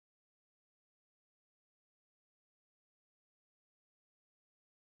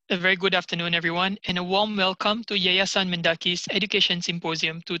A very good afternoon, everyone, and a warm welcome to Yayasan Mendaki's Education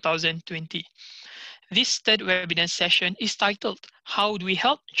Symposium 2020. This third webinar session is titled, How Do We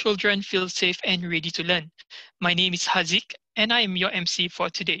Help Children Feel Safe and Ready to Learn? My name is Hazik, and I am your MC for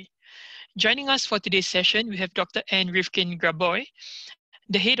today. Joining us for today's session, we have Dr. Rifkin-Graboi,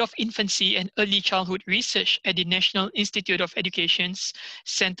 the Head of Infancy and Early Childhood Research at the National Institute of Education's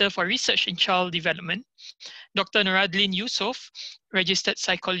Center for Research in Child Development, Dr. Noradlin Yusof, Registered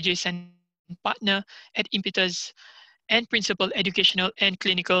Psychologist and Partner at Impetuz, and Principal Educational and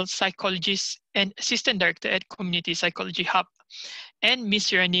Clinical Psychologist and Assistant Director at Community Psychology Hub, and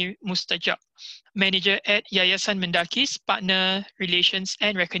Ms. Rani Mustajab, Manager at Yayasan Mendaki's Partner Relations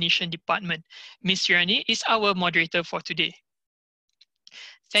and Recognition Department. Ms. Rani is our moderator for today.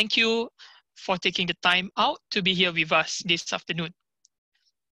 Thank you for taking the time out to be here with us this afternoon.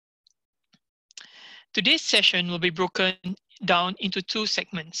 Today's session will be broken down into two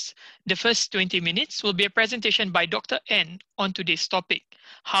segments. The first 20 minutes will be a presentation by Dr. N on today's topic,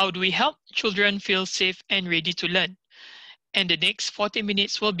 how do we help children feel safe and ready to learn? And the next 40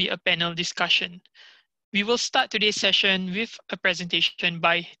 minutes will be a panel discussion. We will start today's session with a presentation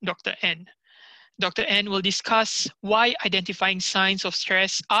by Dr. N. Dr. N will discuss why identifying signs of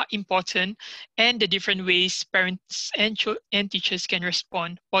stress are important and the different ways parents and teachers can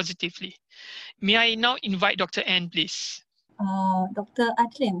respond positively. May I now invite Dr. N, please? Dr.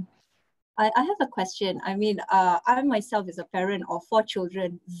 Adlin, I have a question. I mean, I myself is a parent of 4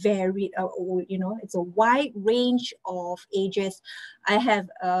 children, varied, it's a wide range of ages. I have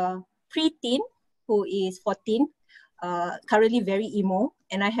a preteen who is 14, currently very emo,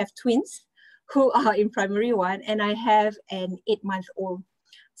 and I have twins who are in primary 1, and I have an 8-month-old.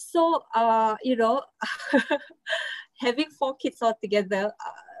 So, having 4 kids all together,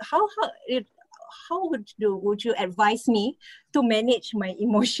 how would you advise me to manage my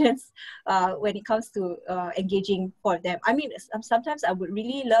emotions when it comes to engaging for them? I mean, sometimes I would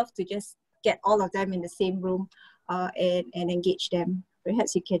really love to just get all of them in the same room and engage them.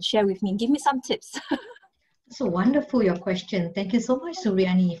 Perhaps you can share with me, give me some tips. So wonderful, your question. Thank you so much,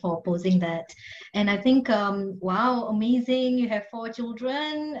 Suryani, for posing that. And I think, wow, amazing. You have 4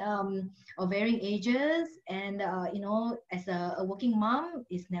 children of varying ages. And, as a working mom,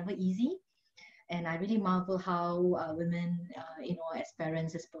 it's never easy. And I really marvel how women, as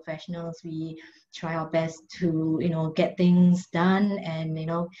parents, as professionals, we try our best to, get things done and,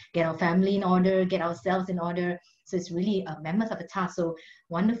 get our family in order, get ourselves in order. So it's really a mammoth of a task. So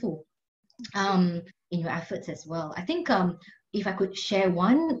wonderful in your efforts as well. I think if I could share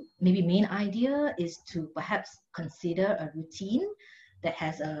one maybe main idea is to perhaps consider a routine that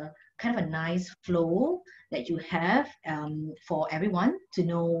has a kind of a nice flow that you have for everyone to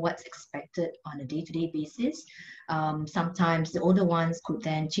know what's expected on a day-to-day basis. Sometimes the older ones could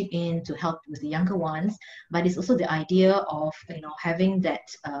then chip in to help with the younger ones, but it's also the idea of having that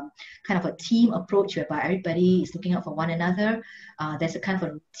kind of a team approach whereby everybody is looking out for one another. There's a kind of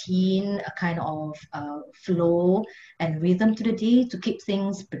a routine, a kind of flow and rhythm to the day to keep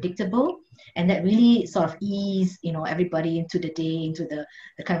things predictable. And that really sort of ease, everybody into the day, into the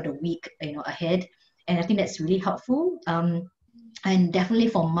kind of the week, ahead. And I think that's really helpful. And definitely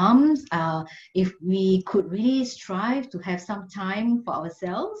for moms, if we could really strive to have some time for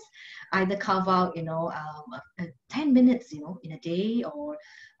ourselves, either carve out, 10 minutes, in a day or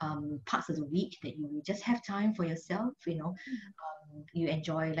parts of the week that you just have time for yourself, you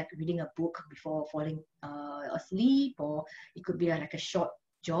enjoy like reading a book before falling asleep, or it could be like a short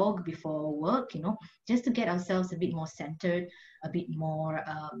jog before work, just to get ourselves a bit more centered, a bit more,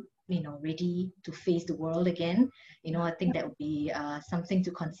 ready to face the world again. I think that would be something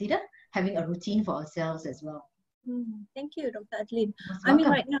to consider, having a routine for ourselves as well. Thank you, Dr. Adlin. I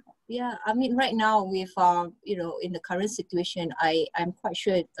mean, right now with, in the current situation, I'm quite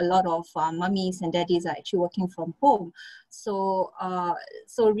sure a lot of mummies and daddies are actually working from home. So,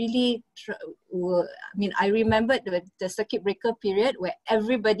 really, I remember the circuit breaker period where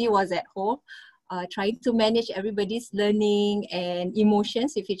everybody was at home, trying to manage everybody's learning and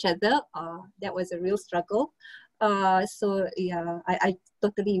emotions with each other. That was a real struggle. So, yeah, I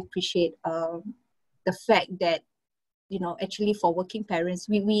totally appreciate the fact that, actually for working parents,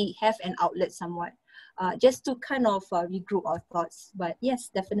 we have an outlet somewhat, just to kind of regroup our thoughts. But yes,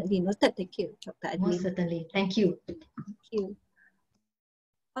 definitely noted. Thank you, Dr. Adlin. Most certainly. Thank you. Thank you.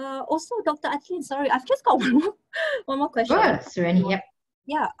 Also, Dr. Adlin, sorry, I've just got one more question. Sure, Sereni, yep.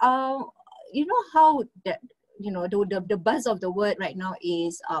 Yeah, you know how that, the buzz of the word right now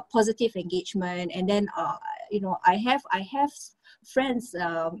is positive engagement, and then I have friends,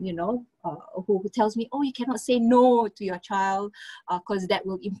 who tells me, oh, you cannot say no to your child because that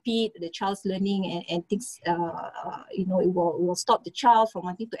will impede the child's learning and things, it will stop the child from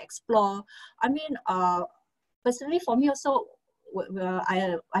wanting to explore. I mean, personally for me also,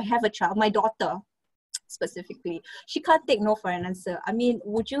 I have a child, my daughter specifically, she can't take no for an answer. I mean,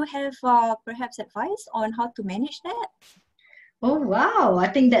 would you have perhaps advice on how to manage that? Oh, wow. I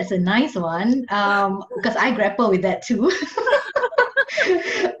think that's a nice one, because I grapple with that too.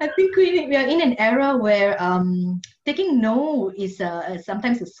 I think we are in an era where taking no is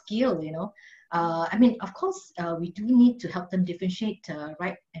sometimes a skill, I mean, of course, we do need to help them differentiate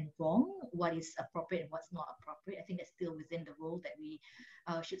right and wrong, what is appropriate and what's not appropriate. I think that's still within the role that we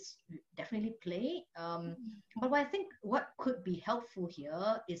should definitely play. But what I think what could be helpful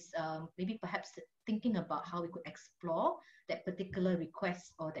here is maybe perhaps thinking about how we could explore that particular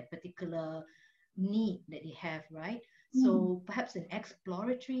request or that particular need that they have, right? So perhaps an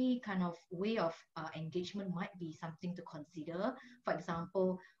exploratory kind of way of engagement might be something to consider. For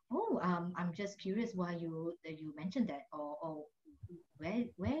example, I'm just curious why you mentioned that, or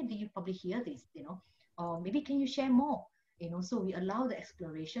where do you probably hear this, or maybe can you share more, so we allow the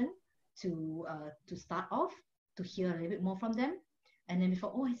exploration to start off, to hear a little bit more from them, and then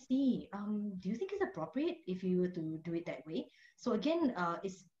before, I see, do you think it's appropriate if you were to do it that way? So again,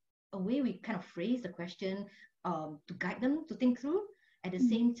 it's a way we kind of phrase the question to guide them to think through. At the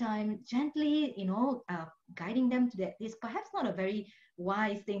same time, gently, guiding them to that is perhaps not a very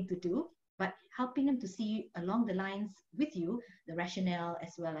wise thing to do, but helping them to see along the lines with you the rationale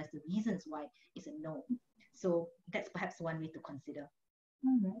as well as the reasons why it's a no. So that's perhaps one way to consider.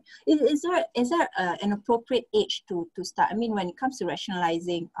 All right. Is there an appropriate age to start? I mean, when it comes to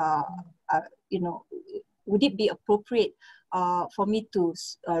rationalizing, would it be appropriate for me to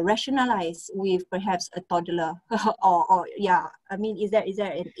rationalize with perhaps a toddler, or I mean, is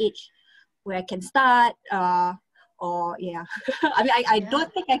there an age where I can start, or yeah? I mean, I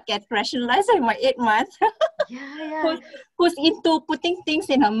don't think I can rationalize in my 8 months. Who's into putting things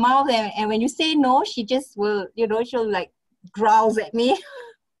in her mouth, and when you say no, she just will, she'll like growls at me.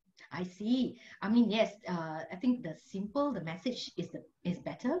 I see. I mean, yes, I think the message is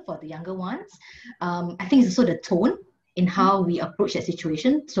better for the younger ones. I think it's also the tone in how we approach that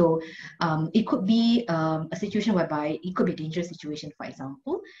situation. So it could be a situation whereby it could be a dangerous situation, for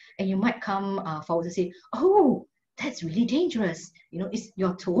example, and you might come forward to say, oh, that's really dangerous. It's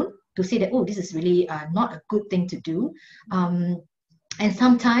your tone to say that, oh, this is really not a good thing to do. And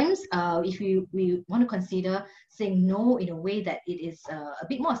sometimes if we want to consider saying no in a way that it is a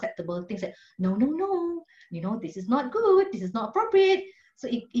bit more acceptable, things like, no, this is not good, this is not appropriate. So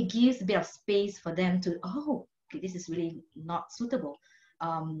it gives a bit of space for them to, okay, this is really not suitable.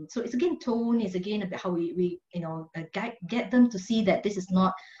 So it's again tone, is again about how we get them to see that this is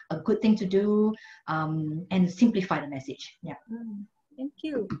not a good thing to do, and simplify the message. Yeah. Thank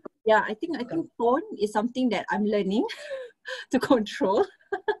you. Yeah, I think tone is something that I'm learning to control,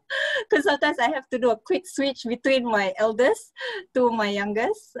 because sometimes I have to do a quick switch between my eldest to my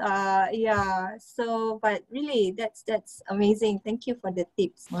youngest. So but really that's amazing. Thank you for the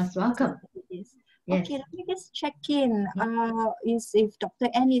tips. Most welcome. Yes. Okay, let me just check in. If Dr.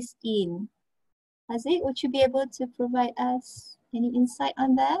 N is in. Haziq, would you be able to provide us any insight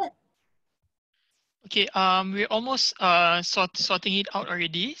on that? Okay, we're almost sorting it out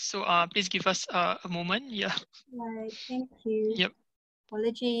already. So please give us a moment. Yeah. Right, thank you. Yep.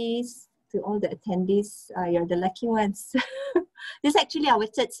 Apologies to all the attendees. You're the lucky ones. This is actually our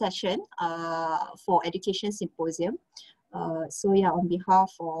 3rd session for Education Symposium. So yeah, on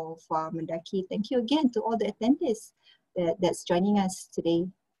behalf of MENDAKI, thank you again to all the attendees that's joining us today.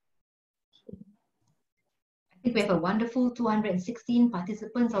 I think we have a wonderful 216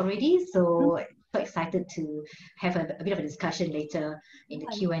 participants already, so excited to have a bit of a discussion later in the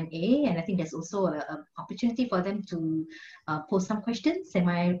Q&A, and I think there's also an opportunity for them to post some questions. Am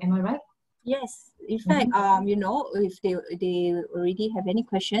I right? Yes, in fact, if they already have any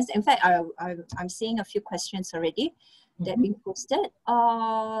questions, in fact, I'm seeing a few questions already that have been posted.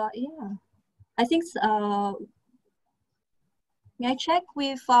 Yeah, I think may I check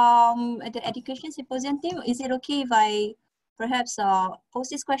with the Education Symposium team? Is it okay if I perhaps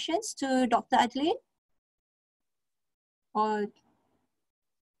post these questions to Dr. Adlin? Or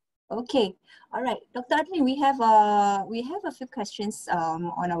okay, all right, Dr. Adlin, we have a few questions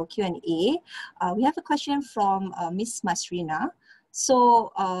on our Q&A. We have a question from Miss Masrina.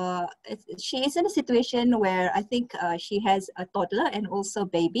 So she is in a situation where I think she has a toddler and also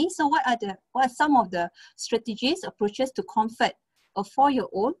baby. So what are some of the strategies, approaches to comfort a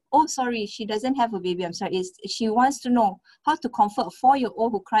 4-year-old. Oh, sorry, she doesn't have a baby. I'm sorry. She wants to know how to comfort a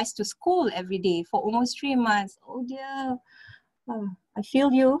 4-year-old who cries to school every day for almost 3 months. Oh dear. Oh, I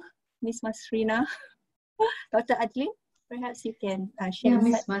feel you, Miss Masrina. Dr. Adlin, perhaps you can share. Yeah,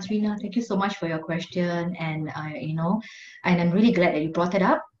 Miss Masrina, thank you so much for your question, and and I'm really glad that you brought it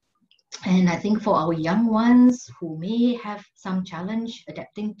up. And I think for our young ones who may have some challenge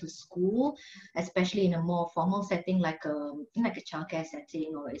adapting to school, especially in a more formal setting like a childcare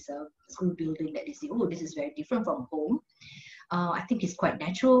setting, or it's a school building that they say, oh, this is very different from home. I think it's quite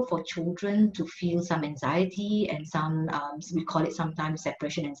natural for children to feel some anxiety and some, we call it sometimes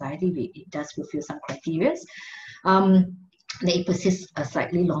separation anxiety. It does fulfill some criteria. They persist over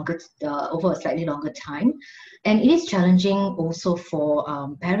a slightly longer time, and it is challenging also for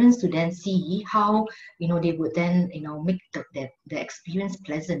parents to then see how they would then make the experience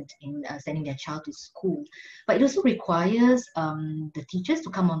pleasant in sending their child to school. But it also requires the teachers to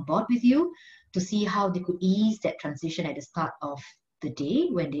come on board with you to see how they could ease that transition at the start of the day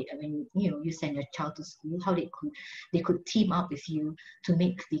when you send your child to school, how they could team up with you to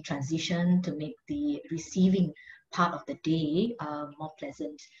make the transition, to make the receiving part of the day more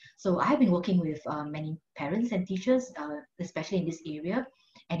pleasant. So I have been working with many parents and teachers, especially in this area,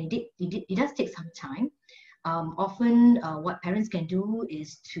 and it does take some time. Often what parents can do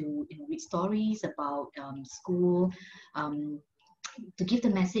is to read stories about school, to give the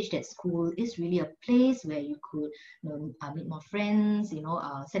message that school is really a place where you could meet more friends,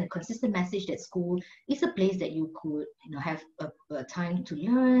 send a consistent message that school is a place that you could have a time to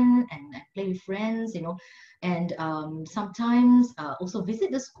learn and play with friends, and sometimes also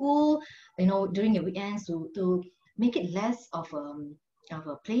visit the school during your weekends to make it less of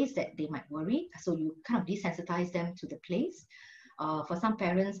a place that they might worry, so you kind of desensitize them to the place. For some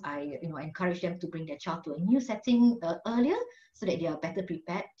parents, I encourage them to bring their child to a new setting earlier, so that they are better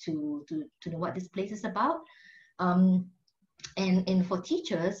prepared to know what this place is about. And for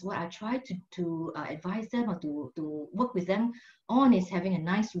teachers, what I try to advise them or to work with them on is having a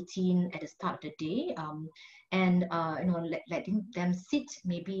nice routine at the start of the day, and letting them sit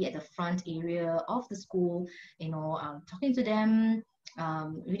maybe at the front area of the school, talking to them,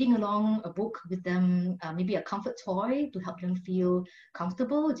 reading along a book with them, maybe a comfort toy to help them feel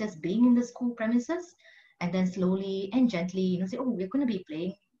comfortable just being in the school premises, and then slowly and gently say, oh, we're going to be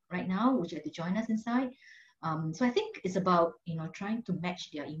playing right now, would you like to join us inside? So I think it's about trying to match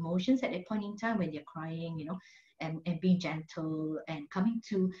their emotions at that point in time when they're crying, and being gentle and coming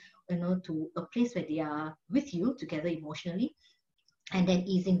to to a place where they are with you together emotionally, and then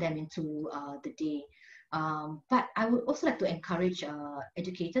easing them into the day. But I would also like to encourage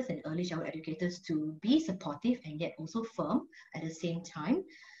educators and early childhood educators to be supportive and yet also firm at the same time.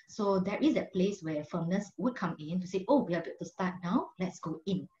 So there is that place where firmness would come in to say, oh, we are about to start now, let's go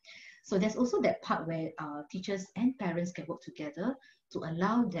in. So there's also that part where teachers and parents can work together to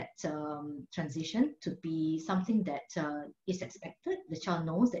allow that transition to be something that is expected. The child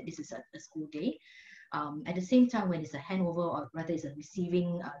knows that this is a school day. At the same time, when it's a handover, or rather it's a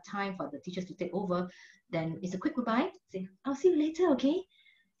receiving time for the teachers to take over, then it's a quick goodbye. Say, I'll see you later, okay?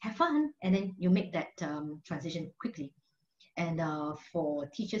 Have fun. And then you make that transition quickly. And for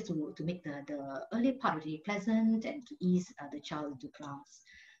teachers to make the early part of the day pleasant and to ease the child into class.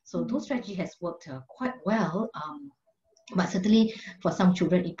 So those strategy has worked quite well. But certainly for some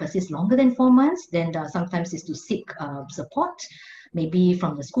children, it persists longer than 4 months. Then sometimes is to seek support. Maybe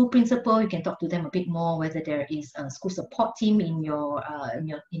from the school principal, you can talk to them a bit more whether there is a school support team in your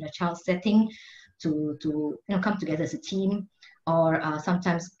child's setting to come together as a team, or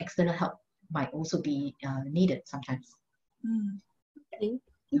sometimes external help might also be needed sometimes. Okay.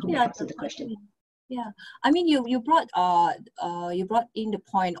 I hope that helps with the question. Yeah, I mean, you brought in the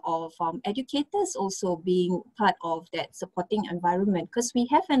point of educators also being part of that supporting environment, because we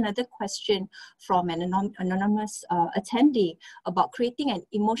have another question from an anonymous attendee about creating an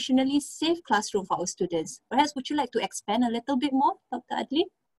emotionally safe classroom for our students. Perhaps would you like to expand a little bit more, Dr. Adlin?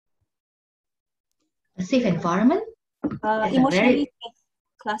 A safe environment? Emotionally safe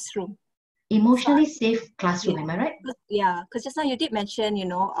classroom. Emotionally safe classroom, am I right? Yeah, because just now you did mention,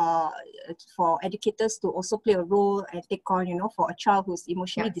 for educators to also play a role and take on, for a child who's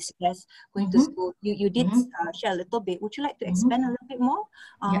emotionally distressed going to school. You did share a little bit. Would you like to expand a little bit more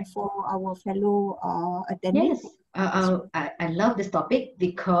for our fellow attendees? Yes. I love this topic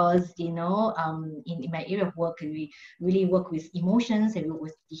because, in my area of work, we really work with emotions and we work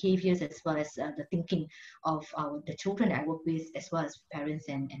with behaviors as well as the thinking of the children that I work with, as well as parents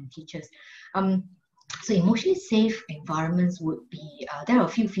and teachers. So emotionally safe environments would be, there are a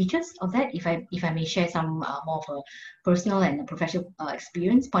few features of that. If I may share some more of a personal and professional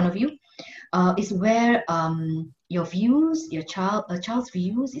experience point of view, is where your views, a child's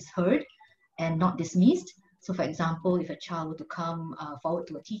views is heard and not dismissed. So for example, if a child were to come forward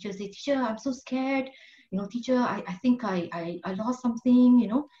to a teacher, say, teacher, I'm so scared, teacher, I think I lost something,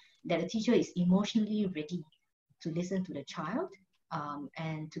 that the teacher is emotionally ready to listen to the child,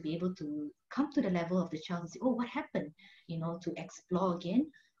 and to be able to come to the level of the child and say, oh, what happened? To explore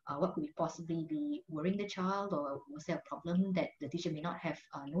again, what could possibly be worrying the child, or was there a problem that the teacher may not have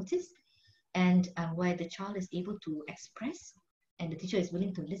noticed? And where the child is able to express, and the teacher is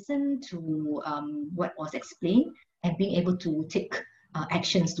willing to listen to what was explained, and being able to take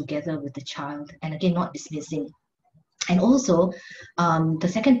actions together with the child, and again, not dismissing. And also, the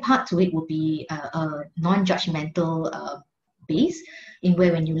second part to it would be a non-judgmental base, in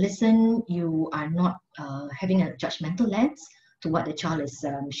where when you listen, you are not having a judgmental lens to what the child is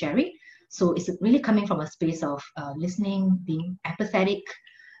sharing. So it's really coming from a space of listening, being empathetic,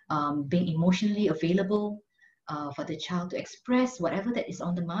 being emotionally available for the child to express whatever that is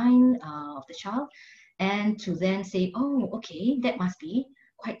on the mind of the child, and to then say, oh, okay, that must be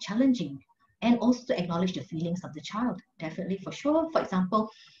quite challenging. And also to acknowledge the feelings of the child, definitely, for sure. For example,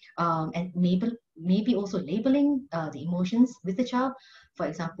 and maybe also labeling the emotions with the child. For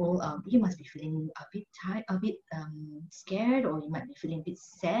example, you must be feeling a bit tired, a bit scared, or you might be feeling a bit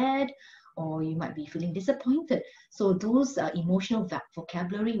sad, or you might be feeling disappointed. So those emotional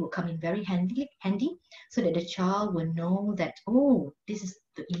vocabulary will come in very handy, so that the child will know that, oh, this is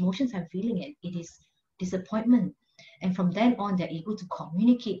the emotions I'm feeling, and it is disappointment. And from then on, they're able to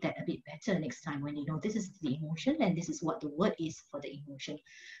communicate that a bit better next time, when this is the emotion and this is what the word is for the emotion.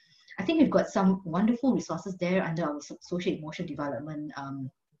 I think we've got some wonderful resources there under our social emotional development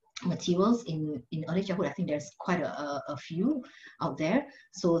materials in early childhood. I think there's quite a few out there.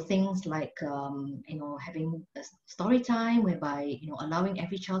 So things like having a story time, whereby allowing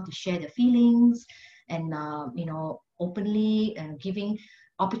every child to share their feelings, and openly, and giving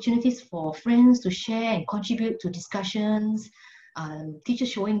opportunities for friends to share and contribute to discussions.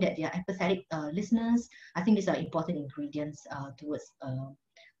 Teachers showing that they are empathetic listeners. I think these are important ingredients towards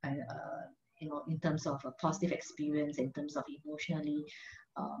in terms of a positive experience, in terms of emotionally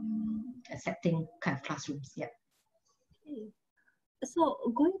accepting kind of classrooms. Yeah. Okay. So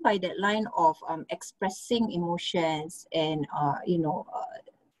going by that line of expressing emotions and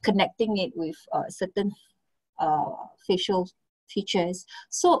connecting it with certain facial features.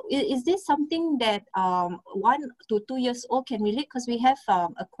 So is this something that 1 to 2 years old can relate? Because we have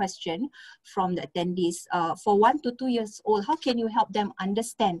a question from the attendees. For 1 to 2 years old, how can you help them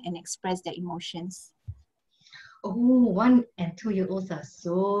understand and express their emotions? Oh, 1 and 2 year olds are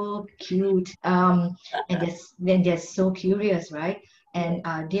so cute, and they're so curious, right? And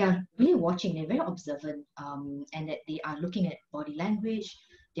they are really watching, they're very observant, and that they are looking at body language,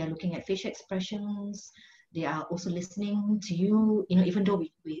 they are looking at facial expressions, they are also listening to you, even though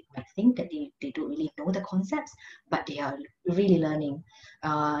we might think that they don't really know the concepts, but they are really learning.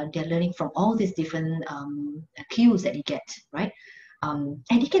 They're learning from all these different cues that they get, right? And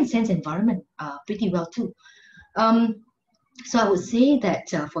they can sense environment pretty well too. So I would say that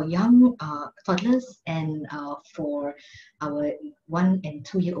for young toddlers and for our 1 and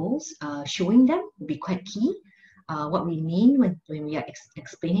 2 year olds, showing them would be quite key. What we mean when we are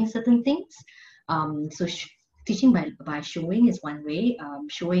explaining certain things. So teaching by showing is one way.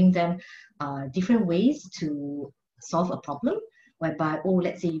 Showing them different ways to solve a problem, whereby, oh,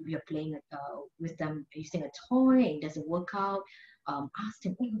 let's say we are playing with them using a toy and it doesn't work out. Ask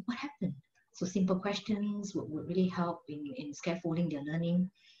them, oh, what happened? So simple questions would really help in scaffolding their learning,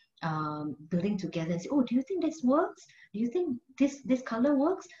 building together and say, oh, do you think this works? Do you think this color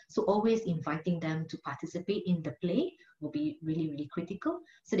works? So always inviting them to participate in the play will be really, really critical,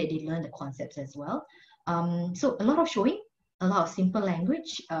 so that they learn the concepts as well. So a lot of showing, a lot of simple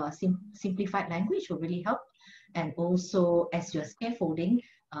language, simplified language will really help. And also, as you're scaffolding,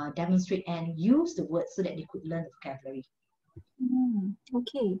 demonstrate and use the words so that they could learn the vocabulary.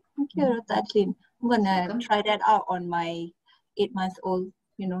 Okay, thank you, Dr. Adlin. I'm gonna try that out on my 8-month-old.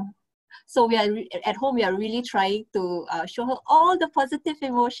 So we are at home. We are really trying to show her all the positive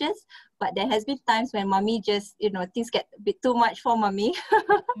emotions, but there has been times when mommy just things get a bit too much for mommy.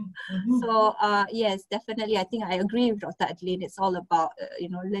 So yes, definitely, I think I agree with Dr. Adlin. It's all about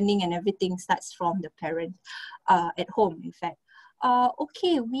learning, and everything starts from the parent at home. In fact.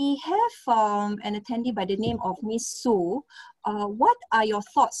 Okay, we have an attendee by the name of Miss Sue. What are your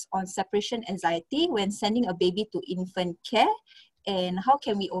thoughts on separation anxiety when sending a baby to infant care, and how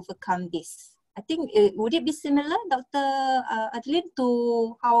can we overcome this? I think, would it be similar, Dr. Adlin,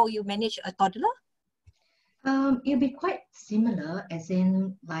 to how you manage a toddler? It'll be quite similar, as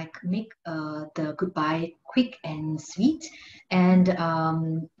in like make the goodbye quick and sweet and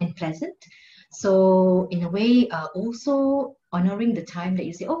pleasant. So in a way, also honoring the time that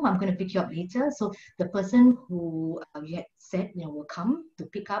you say, oh, I'm going to pick you up later. So the person who you had said will come to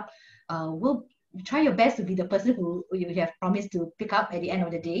pick up will try your best to be the person who you have promised to pick up at the end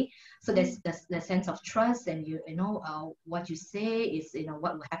of the day. So there's the sense of trust, and what you say is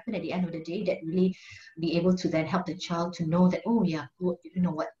what will happen at the end of the day, that really be able to then help the child to know that, oh yeah,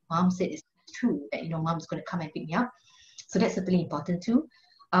 what mom said is true, that mom's going to come and pick me up. So that's certainly important too.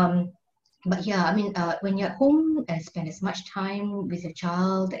 But yeah, I mean, when you're at home and spend as much time with your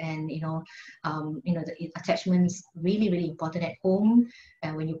child, and the attachment's really, really important at home.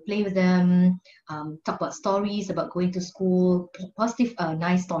 And when you play with them, talk about stories about going to school, positive,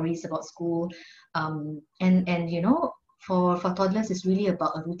 nice stories about school, and for toddlers, it's really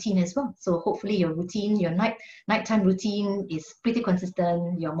about a routine as well. So hopefully your routine, your nighttime routine is pretty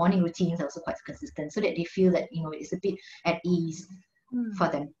consistent. Your morning routines are also quite consistent, so that they feel that it's a bit at ease for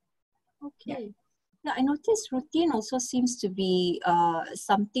them. Okay. Yeah, I noticed routine also seems to be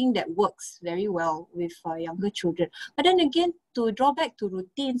something that works very well with younger children. But then again, to draw back to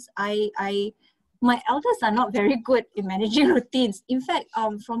routines, my elders are not very good in managing routines. In fact,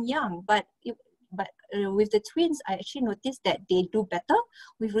 from young, but with the twins, I actually noticed that they do better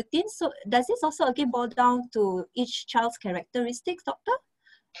with routines. So does this also again boil down to each child's characteristics, doctor?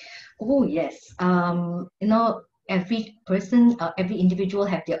 Oh yes. Every person, every individual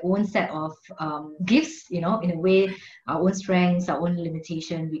have their own set of gifts, in a way, our own strengths, our own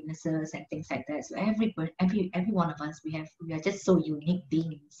limitation, weaknesses, and things like that. So every one of us, we are just so unique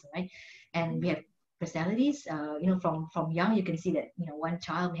beings, right? And we have personalities. From young, you can see that one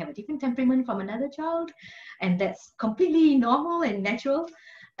child may have a different temperament from another child, and that's completely normal and natural.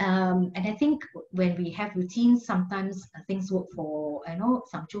 And I think when we have routines, sometimes things work for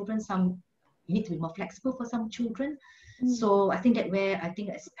some children. Some you need to be more flexible for some children. So I think that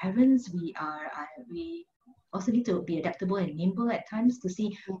as parents, we also need to be adaptable and nimble at times to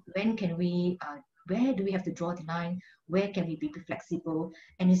see when can we where do we have to draw the line, where can we be flexible.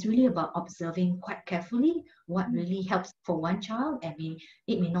 And it's really about observing quite carefully what really helps for one child, and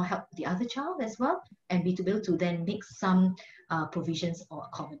it may not help the other child as well, and be able to then make some provisions or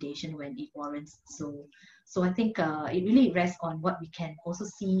accommodation when it warrants. So I think it really rests on what we can also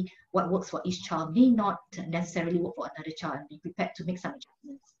see, what works for each child may not necessarily work for another child, and be prepared to make some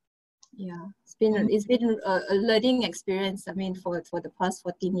adjustments. Yeah, it's been a learning experience. I mean, for the past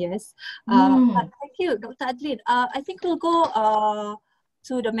 14 years. Thank you, Dr. Adlin. I think we'll go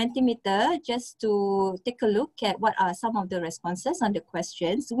to the Mentimeter just to take a look at what are some of the responses on the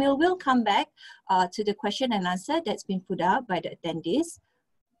questions. We'll come back to the question and answer that's been put out by the attendees.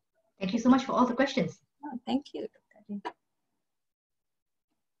 Thank you so much for all the questions. Oh, thank you, Dr. Adlin.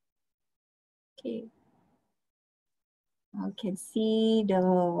 Okay. I can see the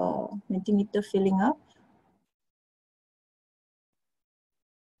Mentimeter filling up.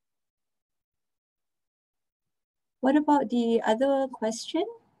 What about the other question?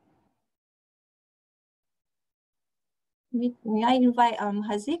 May I invite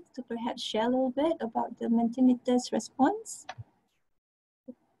Haziq to perhaps share a little bit about the Mentimeter's response?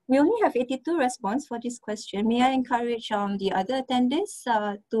 We only have 82 responses for this question. May I encourage the other attendees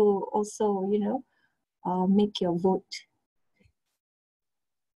to also, make your vote?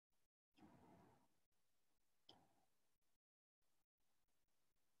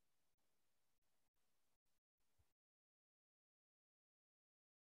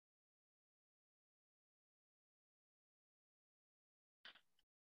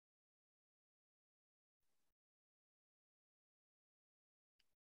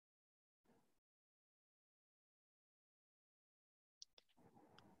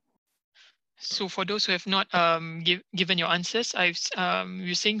 So for those who have not given your answers,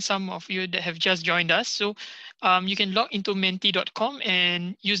 you're seeing some of you that have just joined us. So you can log into menti.com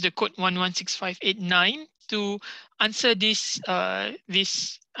and use the code 116589 to answer these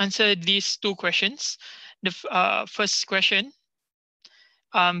two questions. The first question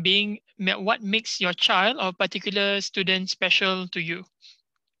being, what makes your child or particular student special to you?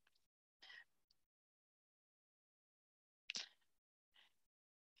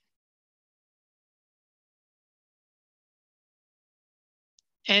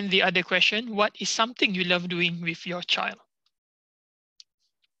 And the other question, what is something you love doing with your child?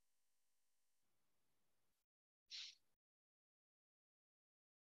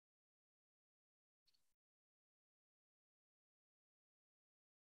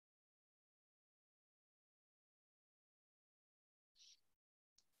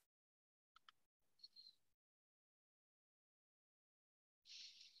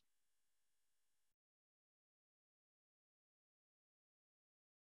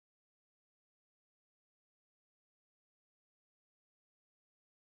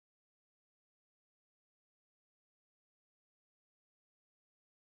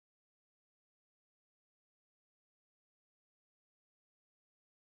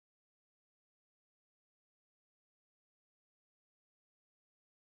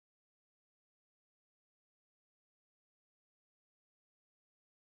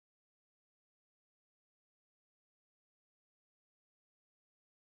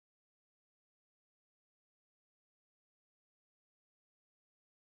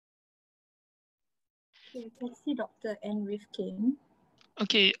 Okay, let's see Dr. N. Rifkin.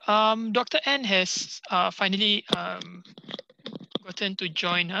 Okay, Dr. N has finally gotten to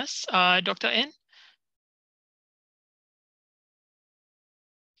join us. Dr. N?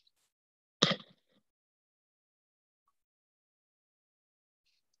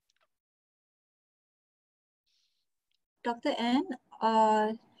 Dr. N,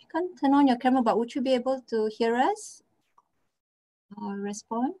 you can't turn on your camera, but would you be able to hear us or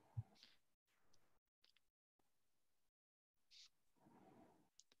respond?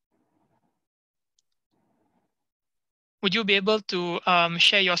 Would you be able to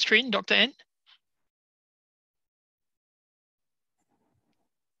share your screen, Dr. N?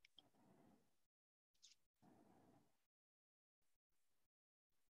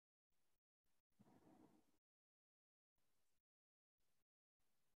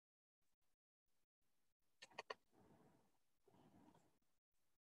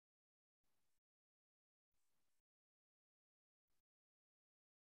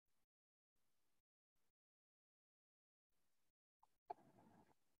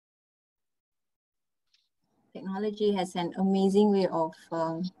 Technology has an amazing way of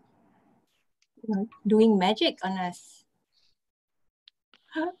doing magic on us.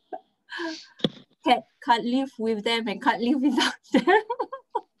 Can't live with them and can't live without them.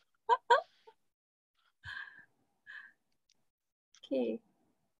 Okay,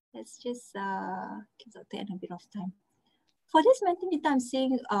 let's just give Dr. N a bit of time. For this Mentimeter, I'm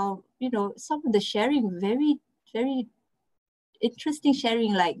saying, some of the sharing, very, very interesting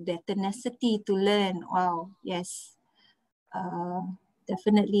sharing, like the tenacity to learn. Wow, yes.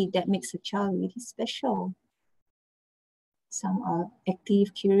 Definitely that makes a child really special. Some are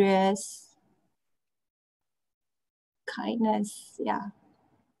active, curious, kindness, yeah.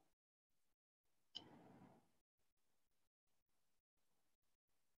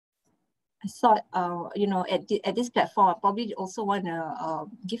 I thought, at this platform, I probably also want to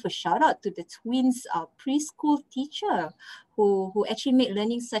give a shout out to the twins preschool teacher who actually made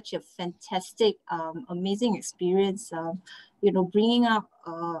learning such a fantastic, amazing experience. Bringing up,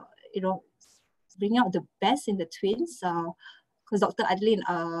 bringing out the best in the twins. Because Dr. Adeline,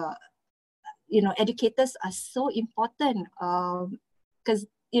 educators are so important. Because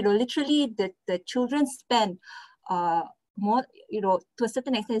literally the children spend more, to a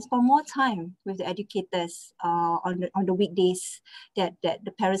certain extent, spend more time with the educators on the weekdays that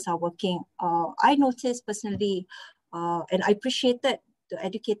the parents are working. I noticed personally, and I appreciated the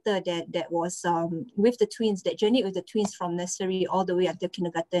educator that was with the twins, that journeyed with the twins from nursery all the way until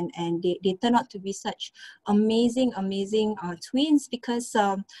kindergarten, and they turn out to be such amazing twins, because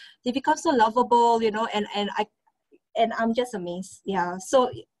they become so lovable, and I'm just amazed. Yeah.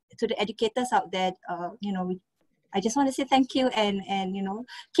 So to the educators out there, I just want to say thank you, and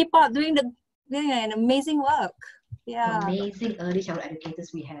keep out doing an amazing work. Yeah. Amazing early childhood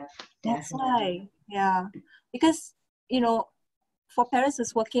educators we have. That's Definitely. why. Yeah. Because for parents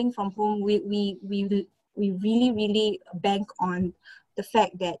who's working from home, we really bank on the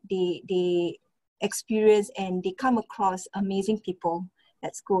fact that they experience and they come across amazing people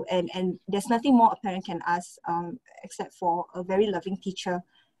at school, and there's nothing more a parent can ask except for a very loving teacher,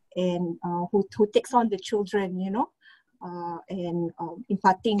 and who takes on the children, and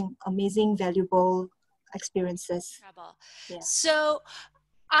imparting amazing, valuable experiences. Yeah. So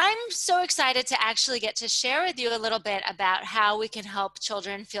I'm so excited to actually get to share with you a little bit about how we can help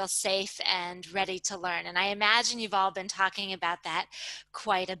children feel safe and ready to learn. And I imagine you've all been talking about that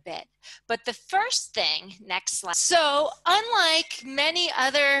quite a bit. But the first thing, next slide. So unlike many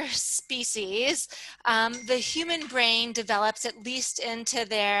other species, the human brain develops at least into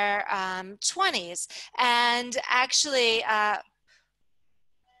their 20s. And actually,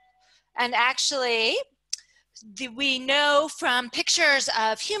 we know from pictures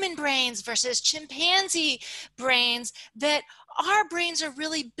of human brains versus chimpanzee brains that our brains are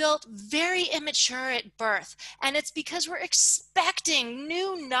really built very immature at birth. And it's because we're expecting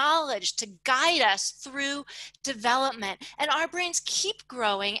new knowledge to guide us through development. And our brains keep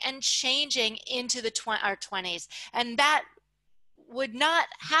growing and changing into our 20s. And that would not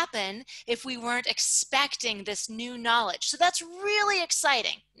happen if we weren't expecting this new knowledge. So that's really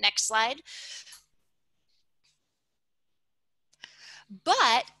exciting. Next slide.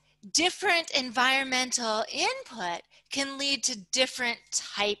 But different environmental input can lead to different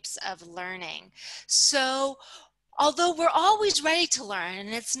types of learning. So although we're always ready to learn,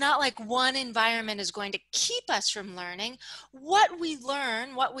 and it's not like one environment is going to keep us from learning, what we learn,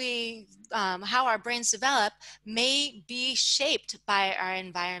 how our brains develop may be shaped by our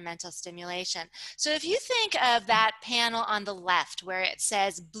environmental stimulation. So if you think of that panel on the left where it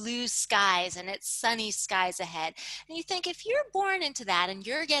says blue skies and it's sunny skies ahead, and you think if you're born into that and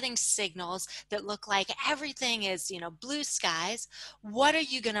you're getting signals that look like everything is, you know, blue skies, what are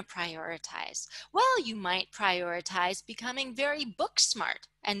you going to prioritize? Well, you might prioritize becoming very book smart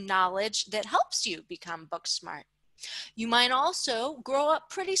and knowledge that helps you become book smart. You might also grow up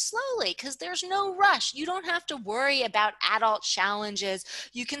pretty slowly because there's no rush. You don't have to worry about adult challenges.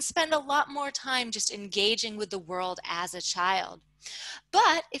 You can spend a lot more time just engaging with the world as a child.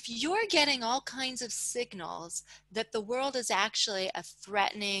 But if you're getting all kinds of signals that the world is actually a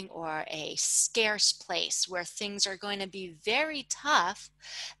threatening or a scarce place where things are going to be very tough,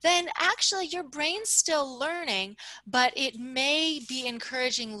 then actually your brain's still learning, but it may be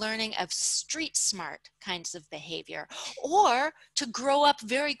encouraging learning of street smart kinds of behavior, or to grow up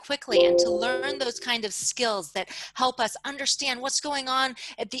very quickly and to learn those kind of skills that help us understand what's going on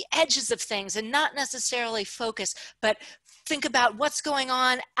at the edges of things and not necessarily focus, but think about what's going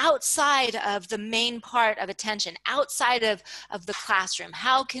on outside of the main part of attention, outside of the classroom.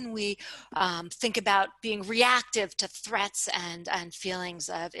 How can we think about being reactive to threats and feelings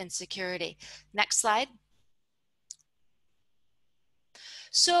of insecurity? Next slide.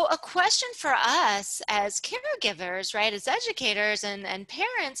 So a question for us as caregivers, right, as educators and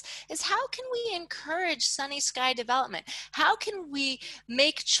parents is how can we encourage sunny sky development? How can we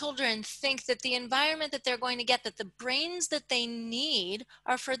make children think that the environment that they're going to get, that the brains that they need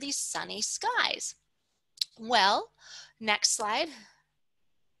are for these sunny skies? Well, next slide.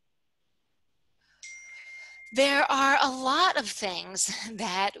 There are a lot of things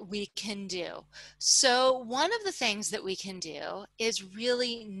that we can do. So one of the things that we can do is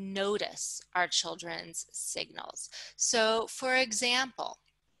really notice our children's signals. So for example,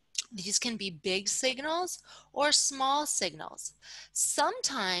 these can be big signals or small signals.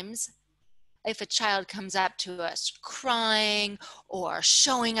 Sometimes if a child comes up to us crying or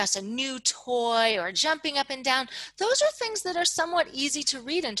showing us a new toy or jumping up and down, those are things that are somewhat easy to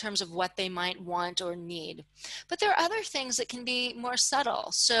read in terms of what they might want or need. But there are other things that can be more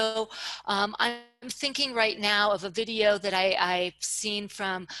subtle. So I'm thinking right now of a video that I've seen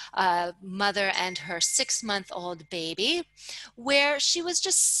from a mother and her 6-month-old baby, where she was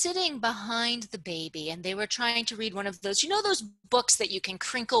just sitting behind the baby and they were trying to read one of those, you know, those books that you can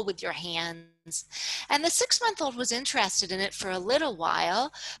crinkle with your hands. And the 6-month-old was interested in it for a little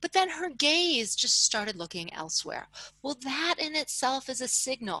while, but then her gaze just started looking elsewhere. Well, that in itself is a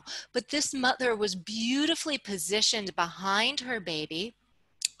signal, but this mother was beautifully positioned behind her baby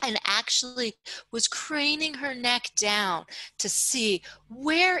and actually was craning her neck down to see,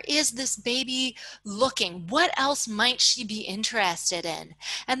 where is this baby looking? What else might she be interested in?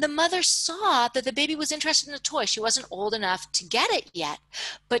 And the mother saw that the baby was interested in a toy. She wasn't old enough to get it yet,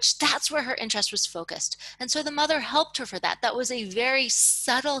 but that's where her interest was focused. And so the mother helped her for that. That was a very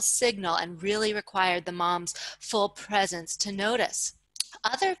subtle signal and really required the mom's full presence to notice.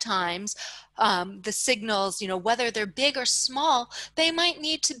 Other times, the signals, you know, whether they're big or small, they might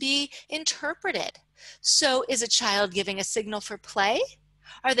need to be interpreted. So is a child giving a signal for play?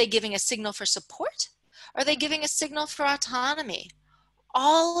 Are they giving a signal for support? Are they giving a signal for autonomy?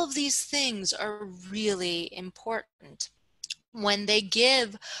 All of these things are really important. When they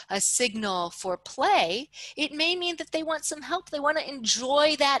give a signal for play, it may mean that they want some help. They want to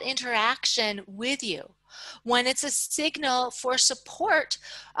enjoy that interaction with you. When it's a signal for support,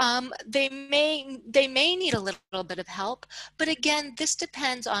 they may need a little bit of help. But again, this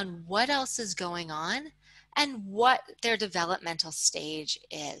depends on what else is going on and what their developmental stage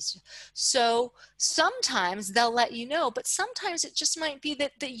is. So sometimes they'll let you know, but sometimes it just might be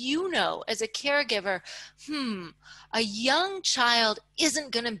that you know as a caregiver, a young child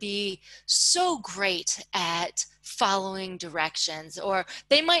isn't going to be so great at following directions, or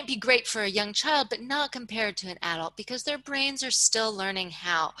they might be great for a young child, but not compared to an adult because their brains are still learning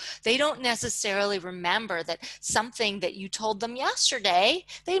how. They don't necessarily remember that something that you told them yesterday,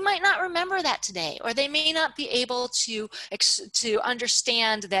 they might not remember that today, or they may not be able to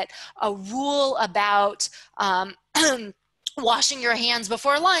understand that a rule about washing your hands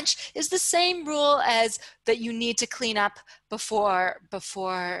before lunch is the same rule as that you need to clean up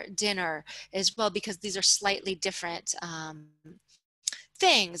before dinner as well, because these are slightly different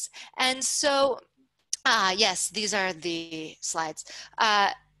things. And so, yes, these are the slides.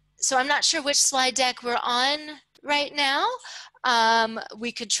 So I'm not sure which slide deck we're on right now.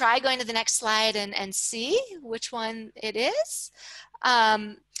 We could try going to the next slide and see which one it is.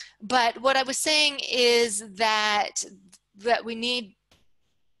 But what I was saying is that we need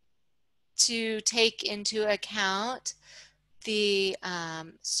to take into account the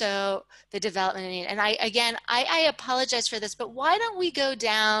the development need. And I apologize for this, but why don't we go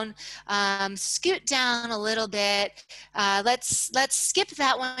down, scoot down a little bit. Let's skip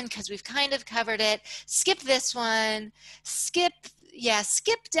that one because we've kind of covered it. Skip this one. Skip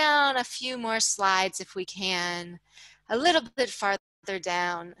down a few more slides if we can. A little bit farther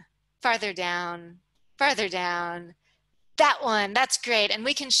down, farther down, farther down. That one, that's great. And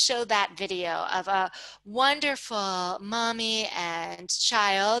we can show that video of a wonderful mommy and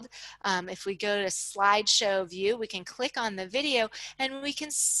child. If we go to slideshow view, we can click on the video and we can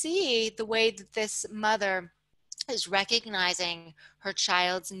see the way that this mother is recognizing her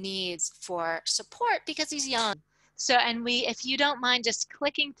child's needs for support because he's young. So, and if you don't mind just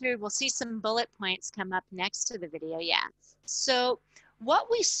clicking through, we'll see some bullet points come up next to the video. Yeah. So,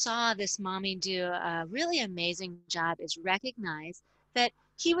 what we saw this mommy do a really amazing job is recognize that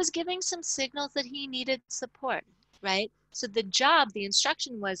he was giving some signals that he needed support, right? So the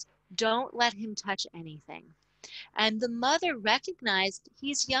instruction was, don't let him touch anything. And the mother recognized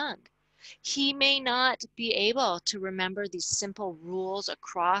he's young. He may not be able to remember these simple rules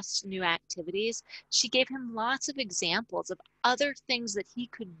across new activities. She gave him lots of examples of other things that he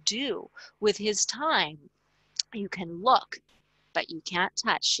could do with his time. You can look, but you can't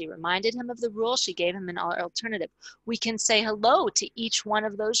touch. She reminded him of the rule. She gave him an alternative. We can say hello to each one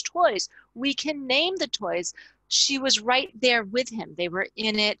of those toys. We can name the toys. She was right there with him. They were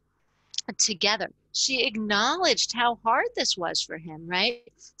in it together. She acknowledged how hard this was for him, right?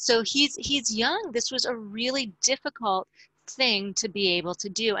 So he's young. This was a really difficult thing to be able to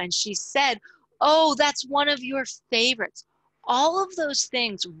do. And she said, oh, that's one of your favorites. All of those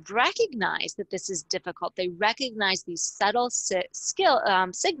things recognize that this is difficult. They recognize these subtle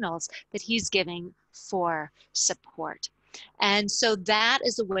signals that he's giving for support. And so that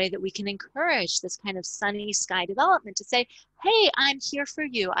is a way that we can encourage this kind of sunny sky development to say, hey, I'm here for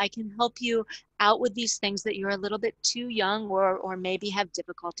you. I can help you out with these things that you're a little bit too young or maybe have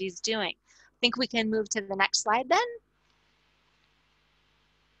difficulties doing. I think we can move to the next slide then.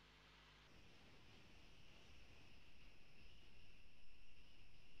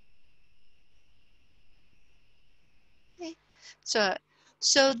 Okay.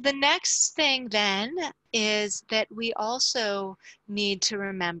 So the next thing then is that we also need to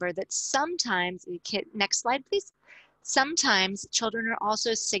remember that sometimes, next slide please, sometimes children are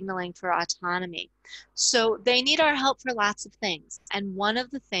also signaling for autonomy. So they need our help for lots of things. And one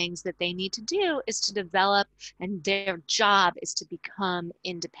of the things that they need to do is to develop, and their job is to become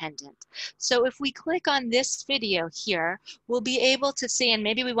independent. So if we click on this video here, we'll be able to see, and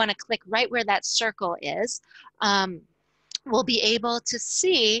maybe we want to click right where that circle is, we'll be able to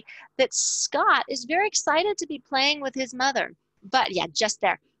see that Scott is very excited to be playing with his mother. But yeah, just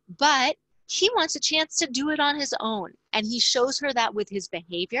there. But he wants a chance to do it on his own. And he shows her that with his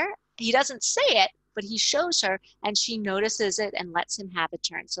behavior. He doesn't say it, but he shows her and she notices it and lets him have a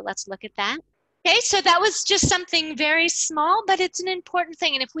turn. So let's look at that. Okay, so that was just something very small, but it's an important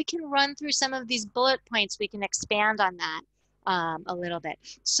thing. And if we can run through some of these bullet points, we can expand on that a little bit.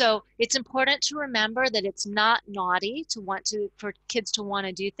 So it's important to remember that it's not naughty for kids to want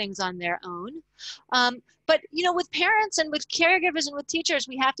to do things on their own. But you know, with parents and with caregivers and with teachers,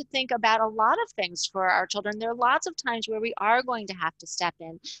 we have to think about a lot of things for our children. There are lots of times where we are going to have to step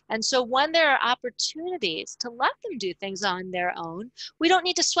in. And so when there are opportunities to let them do things on their own, we don't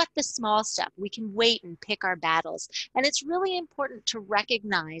need to sweat the small stuff. We can wait and pick our battles. And it's really important to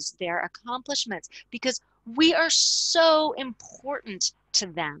recognize their accomplishments because we are so important to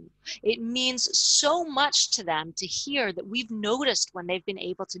them. It means so much to them to hear that we've noticed when they've been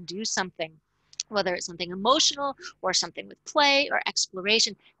able to do something, whether it's something emotional or something with play or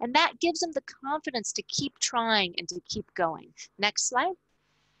exploration. And that gives them the confidence to keep trying and to keep going. Next slide.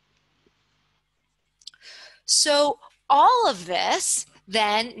 So all of this,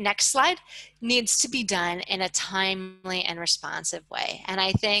 then, next slide, needs to be done in a timely and responsive way. And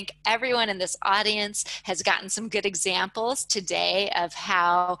I think everyone in this audience has gotten some good examples today of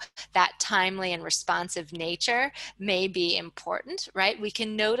how that timely and responsive nature may be important, right? We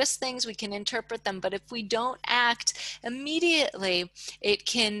can notice things, we can interpret them, but if we don't act immediately, it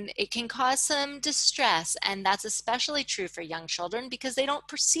can cause some distress. And that's especially true for young children because they don't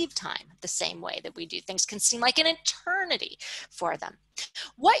perceive time the same way that we do. Things can seem like an eternity for them.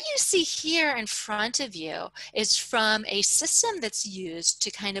 What you see here in front of you is from a system that's used to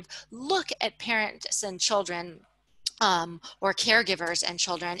kind of look at parents and children or caregivers and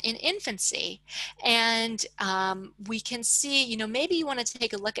children in infancy. And we can see, you know, maybe you want to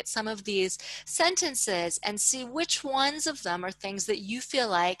take a look at some of these sentences and see which ones of them are things that you feel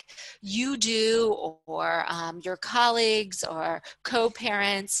like you do, or your colleagues or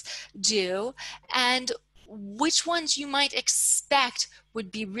co-parents do, and which ones you might expect would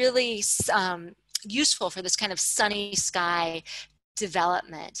be really useful for this kind of sunny sky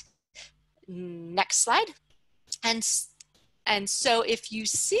development. Next slide. And so if you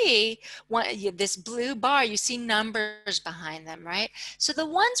see this blue bar, you see numbers behind them, right? So the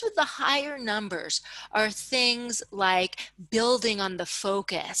ones with the higher numbers are things like building on the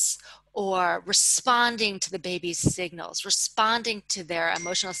focus, or responding to the baby's signals, responding to their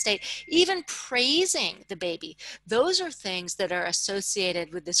emotional state, even praising the baby. Those are things that are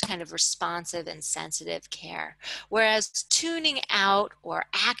associated with this kind of responsive and sensitive care. Whereas tuning out or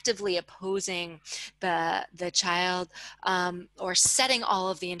actively opposing the child, or setting all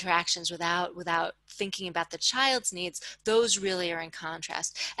of the interactions without thinking about the child's needs, those really are in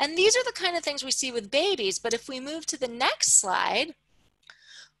contrast. And these are the kind of things we see with babies. But if we move to the next slide,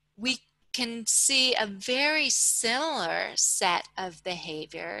 we can see a very similar set of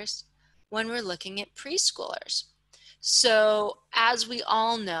behaviors when we're looking at preschoolers. So as we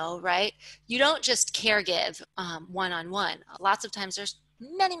all know, right, you don't just caregive one-on-one. Lots of times there's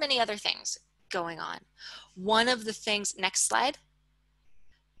many, many other things going on. One of the things, next slide,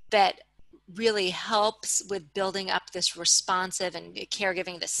 that really helps with building up this responsive and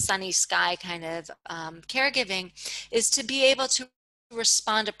caregiving, this sunny sky kind of caregiving, is to be able to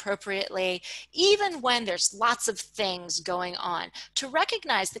respond appropriately even when there's lots of things going on, to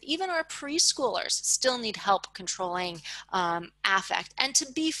recognize that even our preschoolers still need help controlling affect, and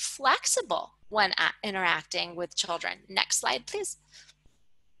to be flexible when interacting with children. Next slide, please.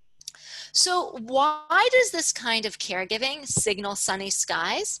 So why does this kind of caregiving signal sunny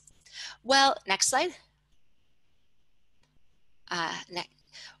skies? Well, next slide.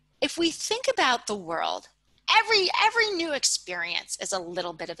 If we think about the world, every new experience is a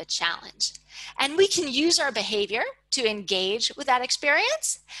little bit of a challenge. And we can use our behavior to engage with that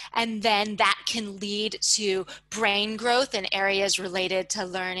experience, and then that can lead to brain growth in areas related to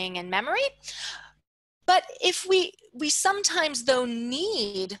learning and memory. But if we sometimes though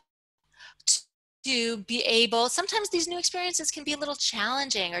need to be able, sometimes these new experiences can be a little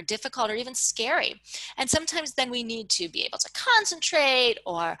challenging or difficult or even scary. And sometimes then we need to be able to concentrate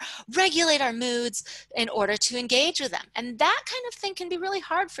or regulate our moods in order to engage with them. And that kind of thing can be really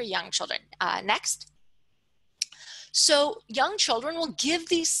hard for young children. Next. So young children will give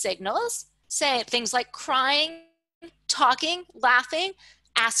these signals, say things like crying, talking, laughing,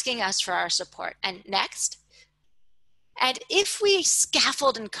 asking us for our support. And next. And if we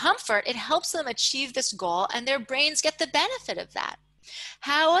scaffold and comfort, it helps them achieve this goal, and their brains get the benefit of that.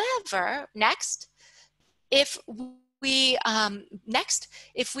 However, next, if we aren't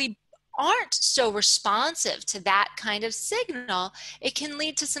so responsive to that kind of signal, it can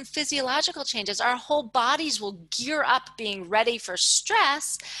lead to some physiological changes. Our whole bodies will gear up being ready for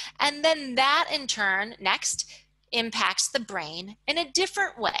stress, and then that in turn, next, impacts the brain in a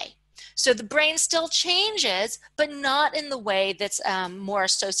different way. So the brain still changes, but not in the way that's more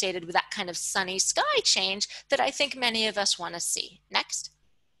associated with that kind of sunny sky change that I think many of us want to see. Next.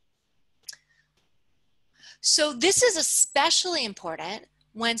 So this is especially important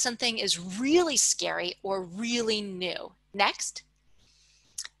when something is really scary or really new. Next.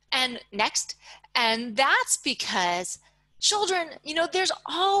 And next. And that's because children, you know, there's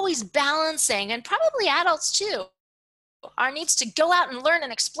always balancing, and probably adults too, our needs to go out and learn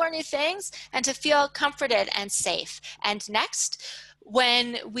and explore new things and to feel comforted and safe. And next,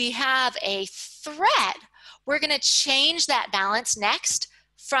 when we have a threat, we're going to change that balance next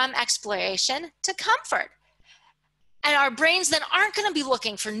from exploration to comfort. And our brains then aren't going to be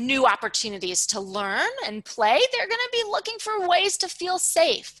looking for new opportunities to learn and play. They're going to be looking for ways to feel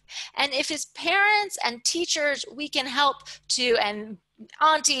safe. And if as parents and teachers, we can help to, and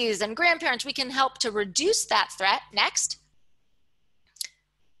aunties and grandparents, we can help to reduce that threat. Next.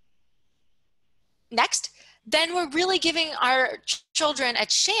 Next. Then we're really giving our children a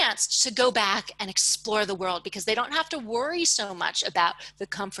chance to go back and explore the world, because they don't have to worry so much about the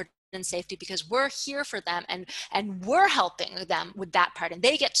comfort and safety, because we're here for them, and we're helping them with that part, and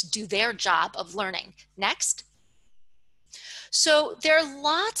they get to do their job of learning. Next. So there are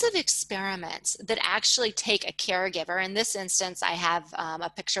lots of experiments that actually take a caregiver. In this instance, I have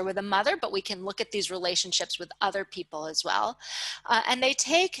a picture with a mother, but we can look at these relationships with other people as well. And they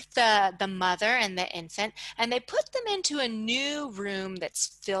take the mother and the infant, and they put them into a new room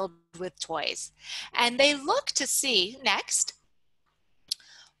that's filled with toys. And they look to see, next,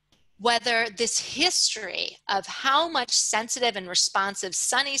 whether this history of how much sensitive and responsive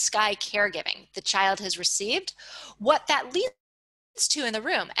sunny sky caregiving the child has received, what that leads to in the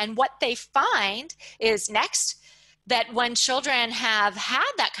room. And what they find is, next, that when children have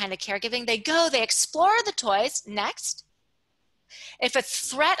had that kind of caregiving, they explore the toys, next. If a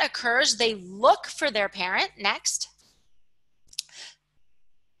threat occurs, they look for their parent, next.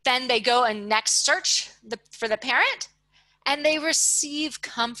 Then they go and next search for the parent, and they receive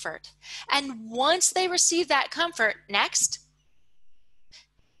comfort. And once they receive that comfort, next,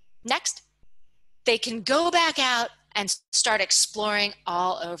 they can go back out and start exploring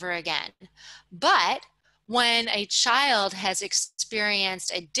all over again. But when a child has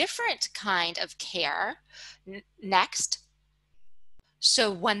experienced a different kind of care, next, so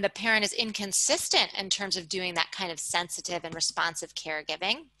when the parent is inconsistent in terms of doing that kind of sensitive and responsive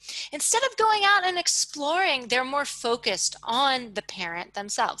caregiving, instead of going out and exploring, they're more focused on the parent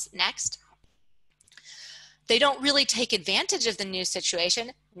themselves. Next. They don't really take advantage of the new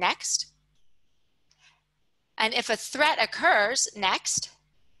situation. Next. And if a threat occurs, next,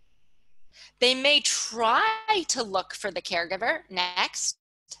 they may try to look for the caregiver. Next.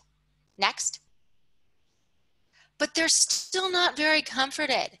 Next. But they're still not very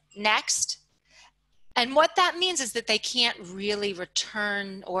comforted. Next. And what that means is that they can't really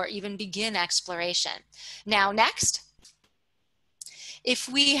return or even begin exploration. Now, next, if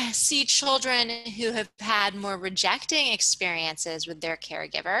we see children who have had more rejecting experiences with their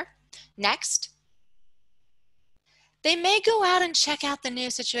caregiver, next, they may go out and check out the new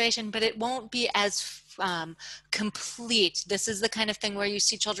situation, but it won't be as complete. This is the kind of thing where you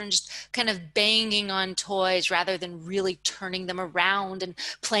see children just kind of banging on toys rather than really turning them around and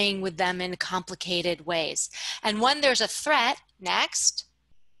playing with them in complicated ways. And when there's a threat, next,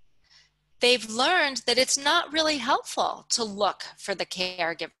 they've learned that it's not really helpful to look for the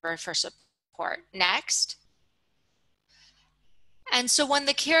caregiver for support. Next. And so when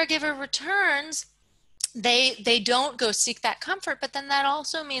the caregiver returns, they don't go seek that comfort, but then that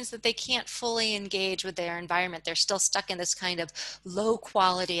also means that they can't fully engage with their environment. They're still stuck in this kind of low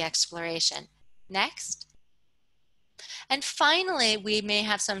quality exploration. Next. And finally, we may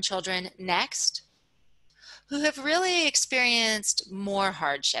have some children, next, who have really experienced more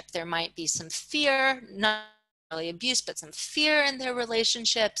hardship. There might be some fear, not really abuse, but some fear in their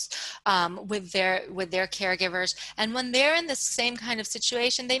relationships with their caregivers. And when they're in the same kind of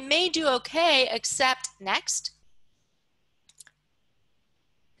situation, they may do okay, except next.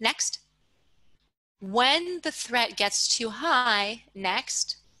 Next. When the threat gets too high,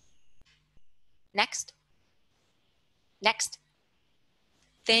 next. Next. Next.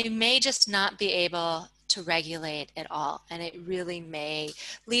 They may just not be able to regulate at all, and it really may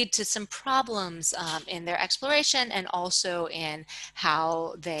lead to some problems in their exploration and also in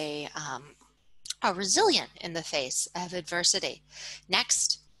how they are resilient in the face of adversity.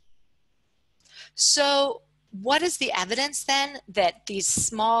 Next. So what is the evidence then that these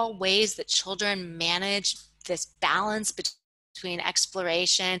small ways that children manage this balance between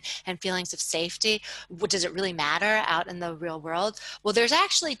exploration and feelings of safety, does it really matter out in the real world? Well, there's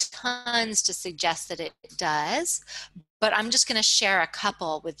actually tons to suggest that it does, but I'm just going to share a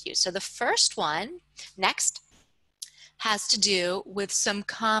couple with you. So the first one, next, has to do with some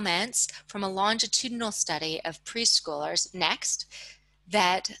comments from a longitudinal study of preschoolers, next,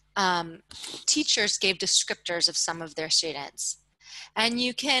 that teachers gave descriptors of some of their students. And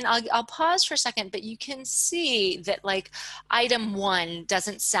you can, I'll pause for a second, but you can see that like item 1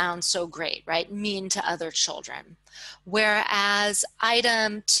 doesn't sound so great, right? Mean to other children. Whereas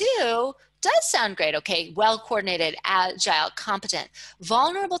item 2 does sound great. Okay, well coordinated, agile, competent,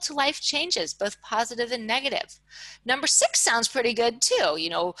 vulnerable to life changes, both positive and negative. Number 6 sounds pretty good too. You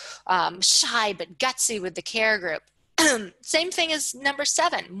know, shy but gutsy with the care group. Same thing as number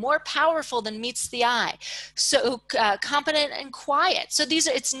 7, more powerful than meets the eye. So competent and quiet. So these,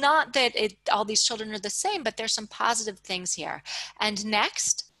 it's not that all these children are the same, but there's some positive things here. And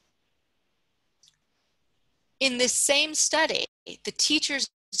next, in this same study, the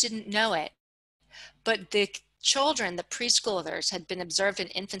teachers didn't know it, but the children, the preschoolers, had been observed in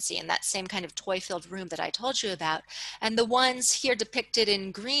infancy in that same kind of toy-filled room that I told you about. And the ones here depicted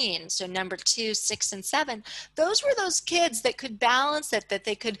in green, so number 2, 6, and 7, those were those kids that could balance it, that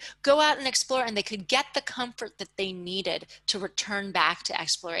they could go out and explore, and they could get the comfort that they needed to return back to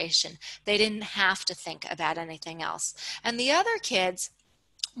exploration. They didn't have to think about anything else. And the other kids,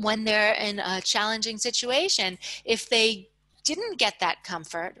 when they're in a challenging situation, if they didn't get that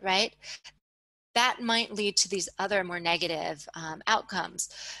comfort, right, that might lead to these other more negative outcomes.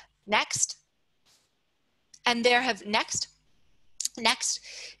 Next. And there have, next,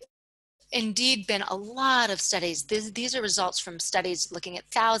 indeed been a lot of studies. These are results from studies looking at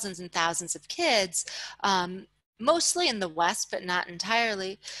thousands and thousands of kids, mostly in the West, but not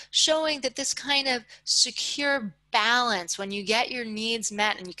entirely, showing that this kind of secure balance, when you get your needs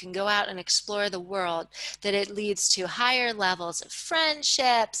met and you can go out and explore the world, that it leads to higher levels of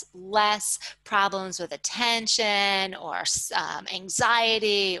friendships, less problems with attention or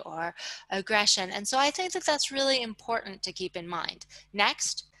anxiety or aggression. And so I think that that's really important to keep in mind.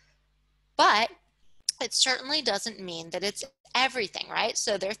 Next. But it certainly doesn't mean that it's everything, right?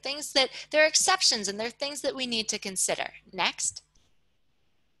 So there are things that, there are exceptions, and there are things that we need to consider. Next.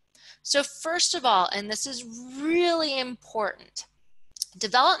 So first of all, and this is really important,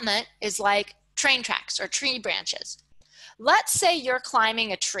 development is like train tracks or tree branches. Let's say you're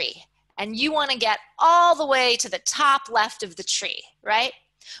climbing a tree and you want to get all the way to the top left of the tree, right?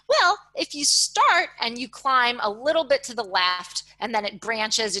 Well, if you start and you climb a little bit to the left and then it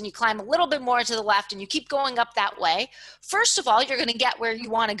branches and you climb a little bit more to the left and you keep going up that way, first of all, you're going to get where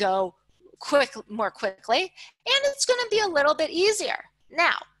you want to go more quickly, and it's going to be a little bit easier.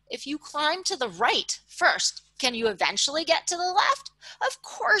 Now, if you climb to the right first, can you eventually get to the left? Of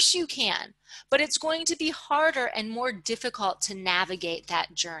course you can, but it's going to be harder and more difficult to navigate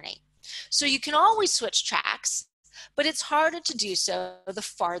that journey. So you can always switch tracks, but it's harder to do so the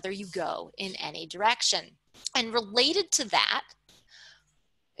farther you go in any direction. And related to that,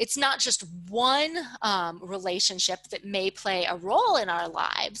 it's not just one relationship that may play a role in our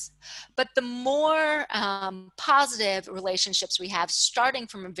lives, but the more positive relationships we have starting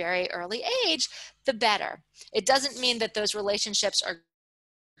from a very early age, the better. It doesn't mean that those relationships are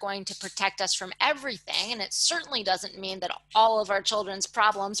going to protect us from everything, and it certainly doesn't mean that all of our children's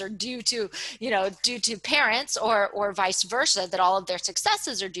problems are due to parents, or vice versa, that all of their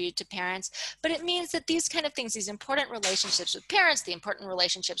successes are due to parents. But it means that these kind of things, these important relationships with parents, the important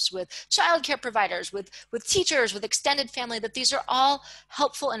relationships with childcare providers, with teachers, with extended family, that these are all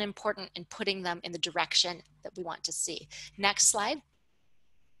helpful and important in putting them in the direction that we want to see. Next slide.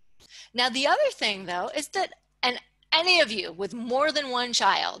 Now, the other thing, though, is that any of you with more than one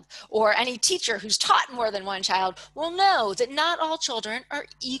child, or any teacher who's taught more than one child, will know that not all children are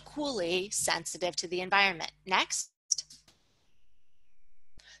equally sensitive to the environment. Next.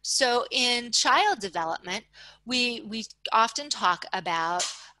 So in child development, we often talk about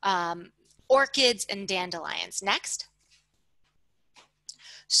orchids and dandelions. Next.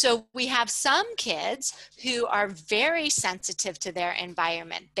 So we have some kids who are very sensitive to their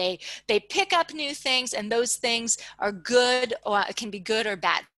environment. They pick up new things, and those things are good, or can be good or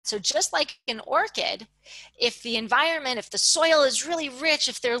bad. So just like an orchid, if the environment, if the soil is really rich,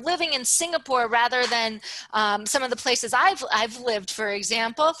 if they're living in Singapore rather than some of the places I've lived, for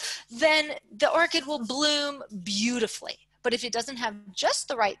example, then the orchid will bloom beautifully. But if it doesn't have just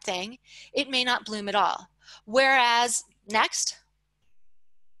the right thing, it may not bloom at all. Whereas, next.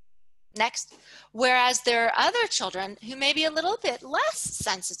 Whereas there are other children who may be a little bit less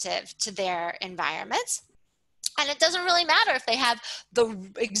sensitive to their environments, and it doesn't really matter if they have the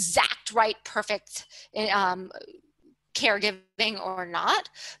exact right, perfect caregiving or not,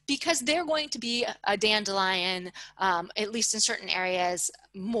 because they're going to be a dandelion, at least in certain areas,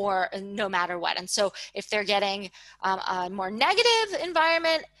 more no matter what. And so if they're getting a more negative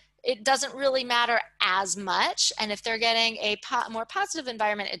environment, it doesn't really matter as much. And if they're getting a more positive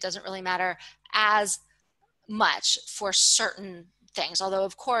environment, it doesn't really matter as much for certain things. Although,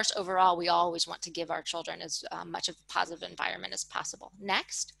 of course, overall, we always want to give our children as much of a positive environment as possible.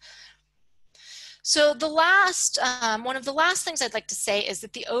 Next. So the last, one of the last things I'd like to say is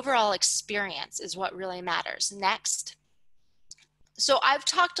that the overall experience is what really matters. Next. So I've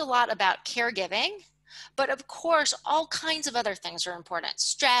talked a lot about caregiving, but of course, all kinds of other things are important.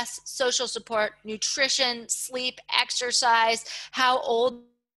 Stress, social support, nutrition, sleep, exercise, how old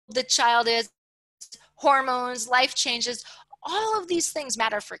the child is, hormones, life changes. all of these things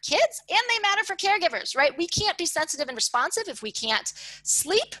matter for kids and they matter for caregivers, right? We can't be sensitive and responsive if we can't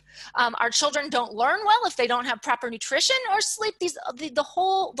sleep. Our children don't learn well if they don't have proper nutrition or sleep. The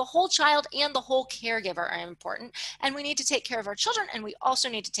whole child and the whole caregiver are important. And we need to take care of our children, and we also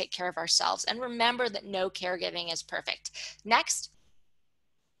need to take care of ourselves. And remember that no caregiving is perfect. Next.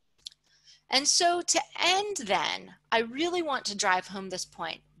 And so to end then, I really want to drive home this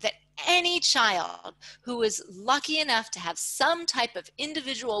point that any child who is lucky enough to have some type of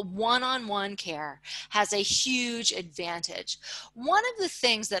individual one-on-one care has a huge advantage. One of the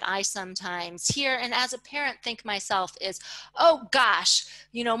things that I sometimes hear, and as a parent think myself, is, oh gosh,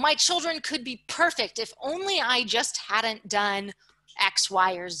 you know, my children could be perfect if only I just hadn't done X,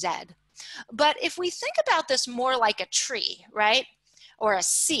 Y, or Z. But if we think about this more like a tree, right, or a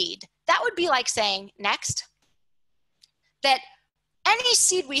seed, that would be like saying, next, that any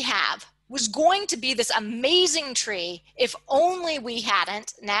seed we have was going to be this amazing tree if only we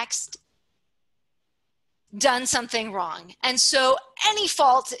hadn't, next, done something wrong. And so any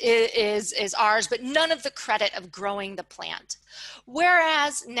fault is ours, but none of the credit of growing the plant.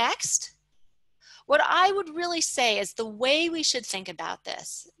 Whereas next, what I would really say is the way we should think about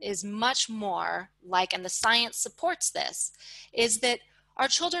this is much more like, and the science supports this, is that our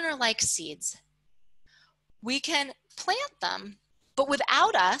children are like seeds. We can plant them, but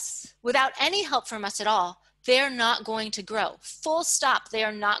without us, without any help from us at all, they're not going to grow. Full stop, they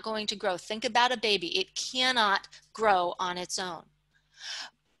are not going to grow. Think about a baby. It cannot grow on its own.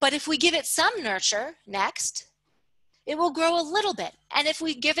 But if we give it some nurture, next, it will grow a little bit. And if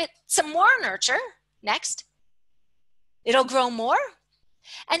we give it some more nurture, next, it'll grow more.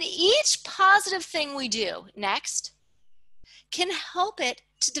 And each positive thing we do, next, can help it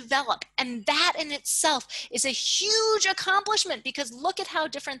to develop. And that in itself is a huge accomplishment, because look at how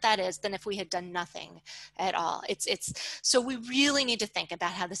different that is than if we had done nothing at all. So we really need to think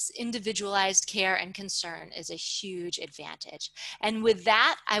about how this individualized care and concern is a huge advantage. And with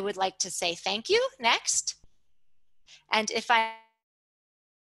that, I would like to say thank you. Next. And if I,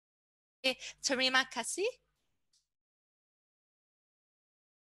 terima kasih.